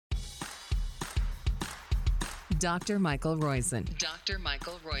Dr. Michael Roizen. Dr.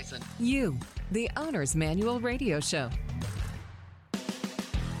 Michael Roizen. You, the Owner's Manual Radio Show.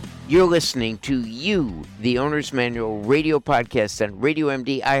 You're listening to You, the Owner's Manual radio podcast on Radio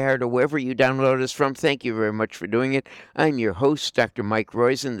MD, iHeart, or wherever you download us from. Thank you very much for doing it. I'm your host, Dr. Mike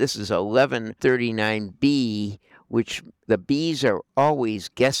Roizen. This is 1139B, which the B's are always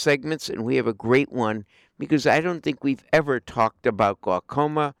guest segments, and we have a great one because I don't think we've ever talked about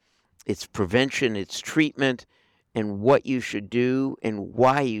glaucoma, its prevention, its treatment, and what you should do and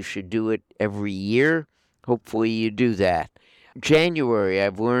why you should do it every year. Hopefully you do that. January,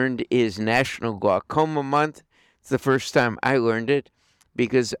 I've learned, is National Glaucoma Month. It's the first time I learned it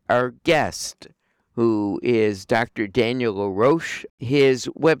because our guest, who is Dr. Daniel Laroche, his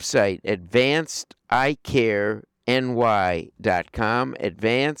website, advancedeyecareny.com,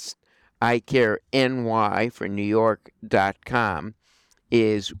 advancedeyecareny for New York.com,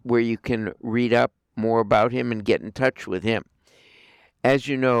 is where you can read up more about him and get in touch with him. As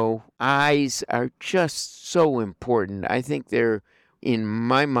you know, eyes are just so important. I think they're, in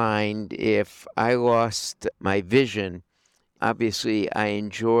my mind, if I lost my vision, obviously I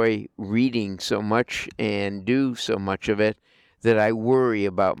enjoy reading so much and do so much of it that I worry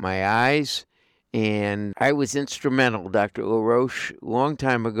about my eyes. And I was instrumental, Dr. Laroche, a long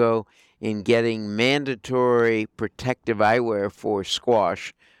time ago in getting mandatory protective eyewear for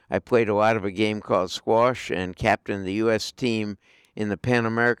squash. I played a lot of a game called squash and captained the U.S. team in the Pan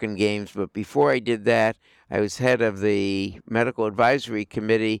American Games, but before I did that, I was head of the Medical Advisory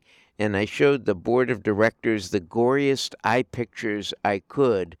Committee, and I showed the board of directors the goriest eye pictures I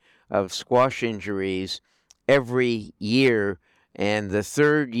could of squash injuries every year. And the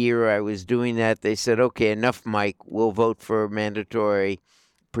third year I was doing that, they said, okay, enough, Mike, we'll vote for mandatory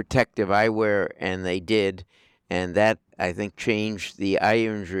protective eyewear, and they did. And that, I think, changed the eye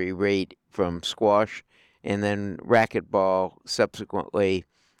injury rate from squash. And then racquetball subsequently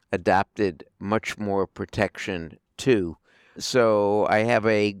adopted much more protection too. So I have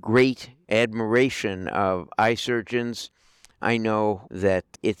a great admiration of eye surgeons. I know that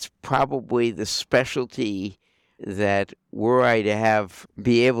it's probably the specialty that were I to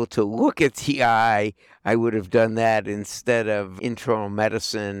be able to look at the eye, I would have done that instead of internal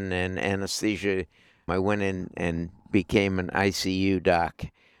medicine and anesthesia. I went in and became an ICU doc.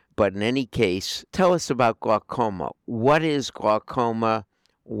 But in any case, tell us about glaucoma. What is glaucoma?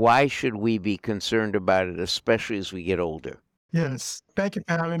 Why should we be concerned about it, especially as we get older? Yes, thank you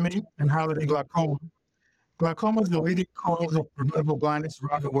for having me and highlighting glaucoma. Glaucoma is the leading cause of preventable blindness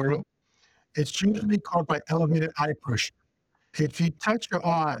around the world. It's usually caused by elevated eye pressure. If you touch your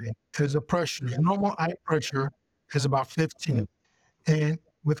eye, there's a pressure. Your normal eye pressure is about 15. And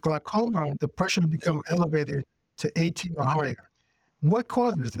with glaucoma, the pressure becomes elevated to 18 or higher. What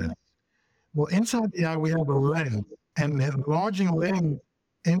causes that? Well, inside the eye, we have a lens, and the enlarging lens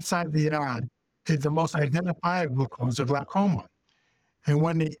inside the eye is the most identifiable cause of glaucoma. And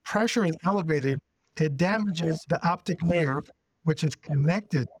when the pressure is elevated, it damages the optic nerve, which is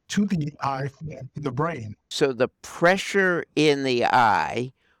connected to the eye from the brain. So the pressure in the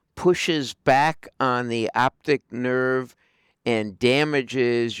eye pushes back on the optic nerve and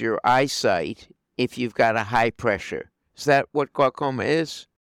damages your eyesight if you've got a high pressure. Is that what glaucoma is?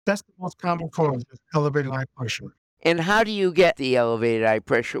 That's the most common cause, is elevated eye pressure. And how do you get the elevated eye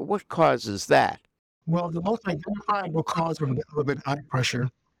pressure? What causes that? Well, the most identifiable cause of the elevated eye pressure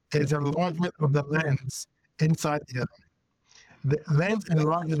is enlargement of the lens inside the eye. The lens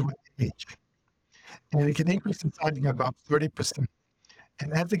enlarges with age, and it can increase in size by about 30%.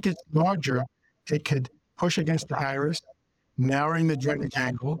 And as it gets larger, it could push against the iris, narrowing the drainage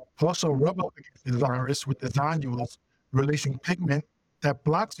angle, also rub up against the iris with the zonules, releasing pigment that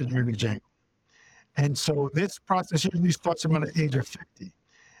blocks the drainage angle. And so this process usually starts around the age of 50.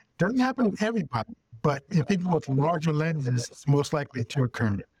 Doesn't happen to everybody, but in people with larger lenses, it's most likely to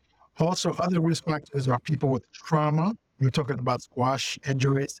occur. Also, other risk factors are people with trauma. We're talking about squash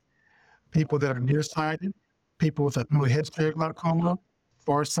injuries, people that are nearsighted, people with a head-scared glaucoma,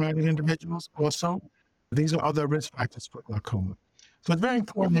 far-sighted individuals also. These are other risk factors for glaucoma. So it's very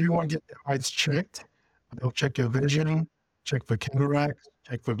important that you want to get your eyes checked. They'll check your vision, check for cataracts,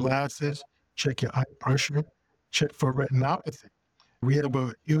 check for glasses, check your eye pressure, check for retinopathy. We have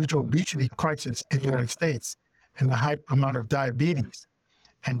a huge obesity crisis in the United States and a high amount of diabetes.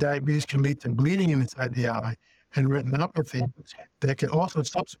 And diabetes can lead to bleeding inside the eye and retinopathy that can also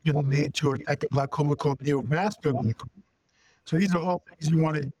subsequently lead to a glaucoma called neovascular glaucoma. So these are all things you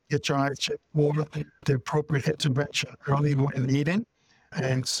want to get your eyes checked for, the appropriate intervention early when needed.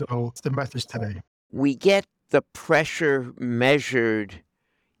 And so it's the message today. We get the pressure measured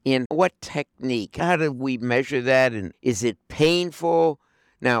And what technique? How do we measure that? And is it painful?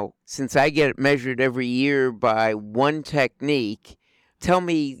 Now, since I get it measured every year by one technique, tell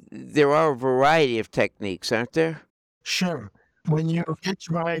me there are a variety of techniques, aren't there? Sure. When you get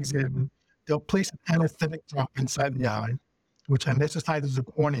your eye examined, they'll place an anesthetic drop inside the eye, which anesthetizes the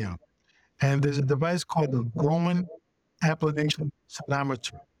cornea. And there's a device called the Gromman application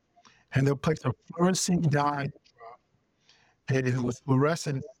sonometer. And they'll place a fluorescent dye and with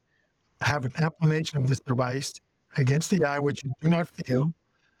fluorescence have an application of this device against the eye, which you do not feel.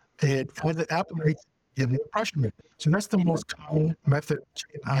 And as it applicates, give you a pressure meter. So that's the most common method of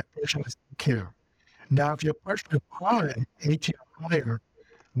treating eye pressure care. Now, if your pressure is high, 18 or higher,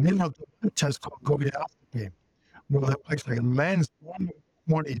 then they'll do a test called goniometry, where they'll place a lens on the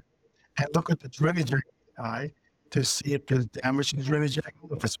cornea and look at the drainage of the eye to see if there's damage in the drainage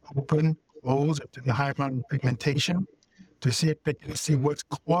angle, if it's open, closed, if there's a high amount of pigmentation, to see if they can see what's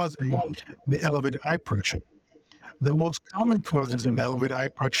causing the elevated eye pressure. The most common causes of elevated eye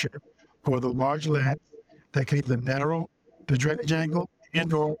pressure for the large lens that can either narrow the drainage angle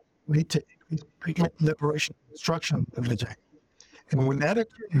and or lead to increased pigment liberation obstruction of the drainage angle. And when that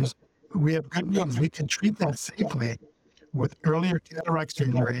occurs, we have good news. We can treat that safely with earlier cataract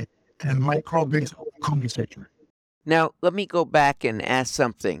surgery and micro-based glaucoma surgery. Now, let me go back and ask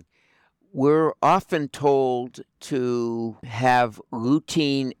something. We're often told to have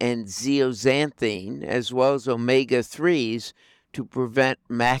lutein and zeaxanthin, as well as omega-3s, to prevent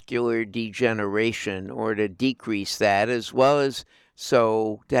macular degeneration or to decrease that, as well as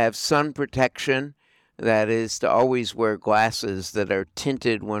to have sun protection, that is, to always wear glasses that are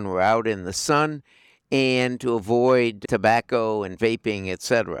tinted when we're out in the sun, and to avoid tobacco and vaping,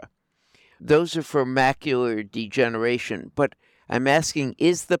 etc. Those are for macular degeneration, but I'm asking,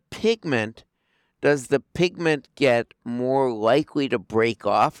 does the pigment get more likely to break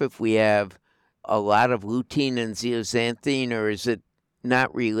off if we have a lot of lutein and zeaxanthin, or is it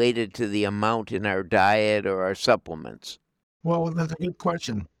not related to the amount in our diet or our supplements? Well, that's a good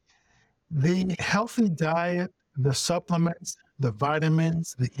question. The healthy diet, the supplements, the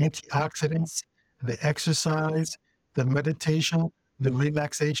vitamins, the antioxidants, the exercise, the meditation, the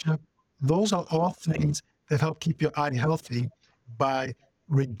relaxation, those are all things that help keep your eye healthy by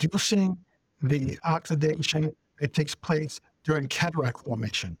reducing the oxidation that takes place during cataract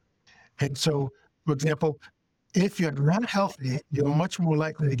formation. And so, for example, if you're not healthy, you're much more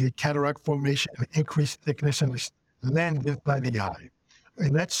likely to get cataract formation and increased thickness in the lens inside the eye.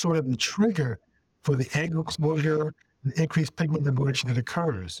 And that's sort of the trigger for the angle exposure, the increased pigment liberation that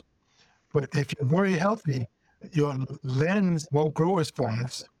occurs. But if you're very healthy, your lens won't grow as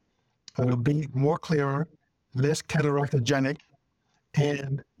fast. It'll be more clearer, less cataractogenic,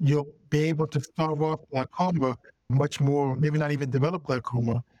 and you'll be able to start off glaucoma much more, maybe not even develop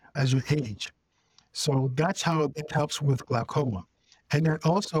glaucoma as you age. So that's how it helps with glaucoma. And then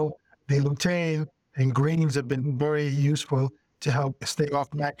also the lutein and greens have been very useful to help stay off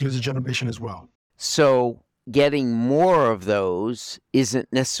macular degeneration as well. So getting more of those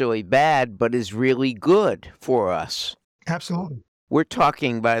isn't necessarily bad, but is really good for us. Absolutely. We're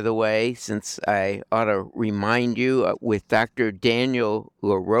talking, by the way, since I ought to remind you, with Dr. Daniel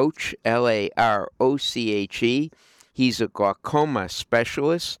Laroche, Laroche. He's a glaucoma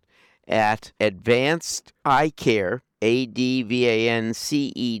specialist at Advanced Eye Care,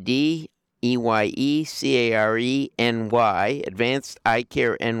 ADVANCED EYECARENY,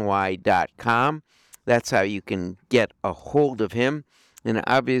 advancedeyecareny.com. That's how you can get a hold of him. And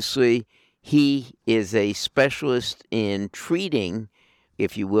obviously, he is a specialist in treating,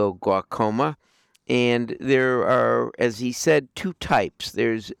 if you will, glaucoma. And there are, as he said, two types.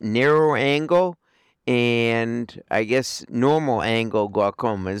 There's narrow angle and, I guess, normal angle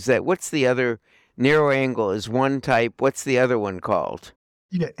glaucoma. What's the other? Narrow angle is one type. What's the other one called?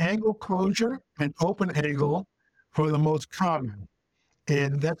 Yeah, angle closure and open angle for the most common.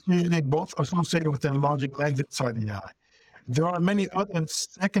 And that's usually both associated with the enlarging lens inside the eye. There are many other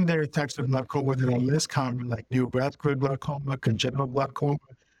secondary types of glaucoma that are less common, like neovascular glaucoma, congenital glaucoma,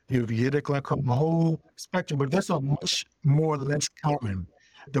 uveitic glaucoma, a whole spectrum, but that's a much more less common.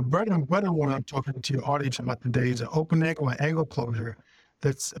 The bread and butter one I'm talking to your audience about today is an open angle and angle closure.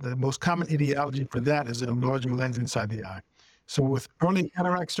 That's the most common etiology for that is an enlarging lens inside the eye. So with early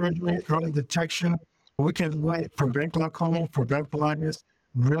cataract surgery, early detection, we can prevent glaucoma, prevent blindness,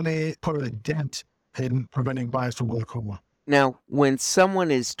 really put a dent in preventing bias from glaucoma. Now, when someone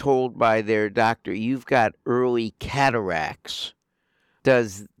is told by their doctor, you've got early cataracts,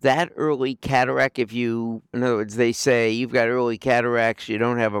 Does that early cataract, in other words, they say you've got early cataracts, you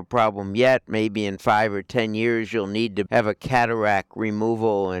don't have a problem yet, maybe in 5 or 10 years you'll need to have a cataract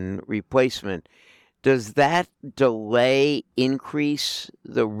removal and replacement. Does that delay increase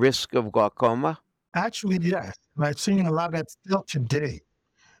the risk of glaucoma? Actually, yes. I've seen a lot of that still today.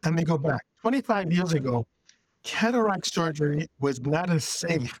 Let me go back. 25 years ago, cataract surgery was not as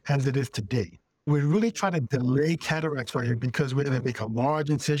safe as it is today. We really try to delay cataract surgery because we had to make a large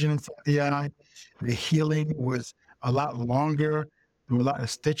incision inside the eye. The healing was a lot longer. There were a lot of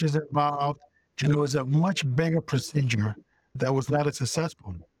stitches involved, and it was a much bigger procedure that was not as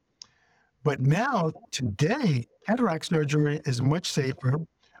successful. But now, today, cataract surgery is much safer.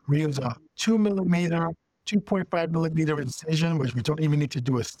 We use a 2 millimeter, 2.5 millimeter incision, which we don't even need to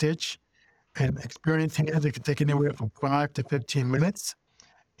do a stitch. And experienced hands, it can take anywhere from 5 to 15 minutes.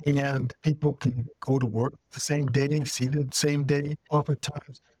 And people can go to work the same day, see the same day,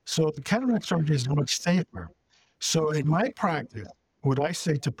 oftentimes. So the cataract surgery is much safer. So in my practice, what I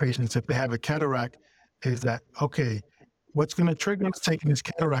say to patients if they have a cataract is that, okay, what's going to trigger us taking this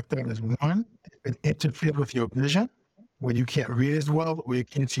cataract out is one, if it interferes with your vision, where you can't read as well, or you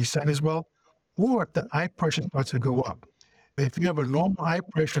can't see sight as well, or if the eye pressure starts to go up. If you have a normal eye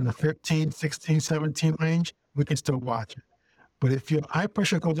pressure in the 15, 16, 17 range, we can still watch it. But if your eye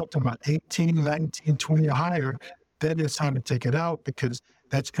pressure goes up to about 18, 19, 20 or higher, then it's time to take it out because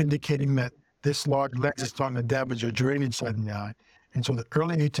that's indicating that this large lens is starting to damage your drainage side of the eye. And so the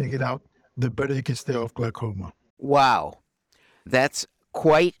earlier you take it out, the better you can stay off glaucoma. Wow. That's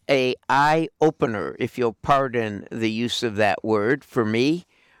quite a eye-opener, if you'll pardon the use of that word, for me,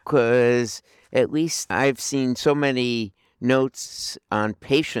 because at least I've seen so many notes on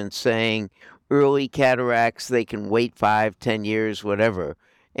patients saying early cataracts, they can wait 5, 10 years, whatever.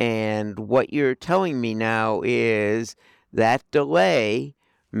 And what you're telling me now is that delay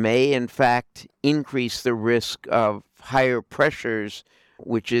may, in fact, increase the risk of higher pressures,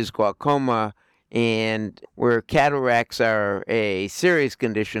 which is glaucoma. And where cataracts are a serious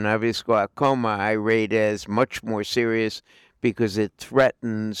condition, obviously glaucoma I rate as much more serious because it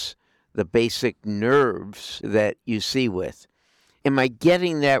threatens the basic nerves that you see with. Am I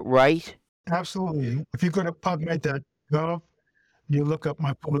getting that right? Absolutely. If you go to PubMed.gov, you look up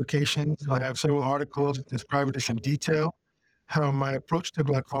my publications. I have several articles describing this in detail, how my approach to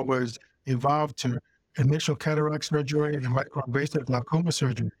glaucoma has evolved to initial cataract surgery and microinvasive glaucoma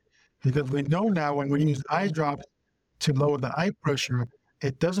surgery. Because we know now when we use eye drops to lower the eye pressure,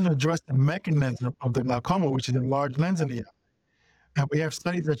 it doesn't address the mechanism of the glaucoma, which is a large lens in the eye. And we have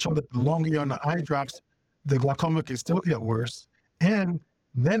studies that show that the longer you're on the eye drops, the glaucoma can still get worse. And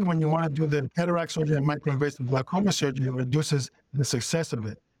then when you want to do the cataract surgery and microinvasive glaucoma surgery, it reduces the success of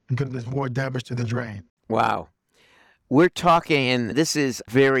it because there's more damage to the drain. Wow. We're talking, and this is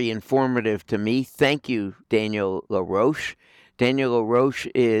very informative to me. Thank you, Daniel Laroche. Daniel Laroche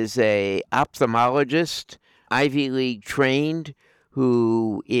is an ophthalmologist, Ivy League trained,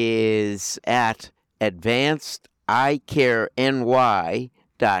 who is at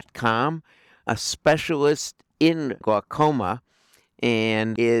advancedeyecare.ny.com, a specialist in glaucoma,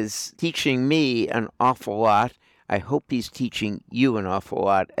 and is teaching me an awful lot. I hope he's teaching you an awful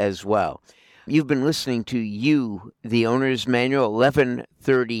lot as well. You've been listening to You, the Owner's Manual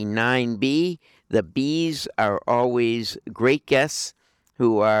 1139B. The Bs are always great guests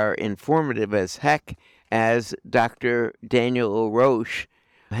who are informative as heck, as Dr. Daniel Laroche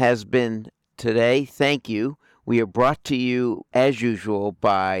has been today. Thank you. We are brought to you, as usual,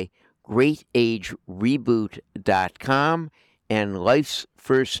 by GreatAgeReboot.com and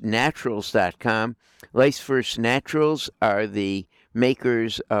Life'sFirstNaturals.com. Life's First Naturals are the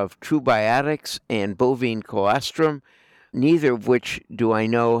makers of Trubiotics and bovine colostrum, neither of which do I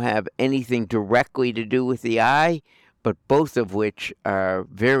know have anything directly to do with the eye, but both of which are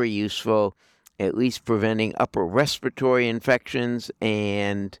very useful, at least preventing upper respiratory infections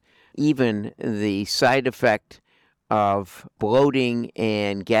and even the side effect of bloating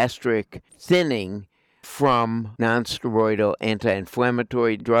and gastric thinning from nonsteroidal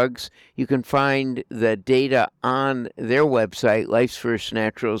anti-inflammatory drugs. You can find the data on their website,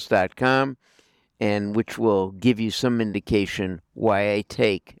 lifesfirstnaturals.com, and which will give you some indication why I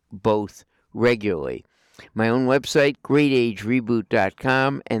take both regularly. My own website,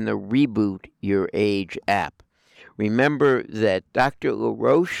 greatagereboot.com, and the Reboot Your Age app. Remember that Dr.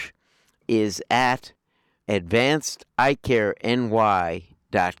 Laroche is at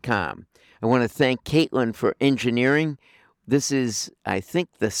advancedeyecare.ny.com. I want to thank Caitlin for engineering. This is, I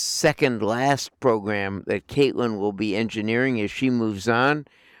think, the second last program that Caitlin will be engineering as she moves on.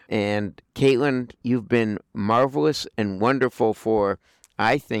 And Caitlin, you've been marvelous and wonderful for,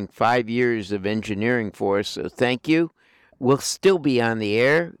 I think, 5 years of engineering for us. So thank you. We'll still be on the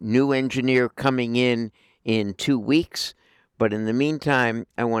air. New engineer coming in 2 weeks. But in the meantime,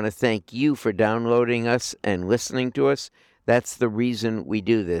 I want to thank you for downloading us and listening to us. That's the reason we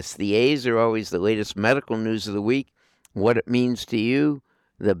do this. The A's are always the latest medical news of the week, what it means to you.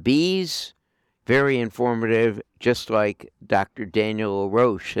 The B's, very informative, just like Dr. Daniel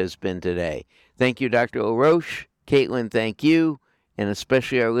Laroche has been today. Thank you, Dr. Laroche. Caitlin, thank you. And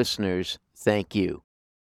especially our listeners, thank you.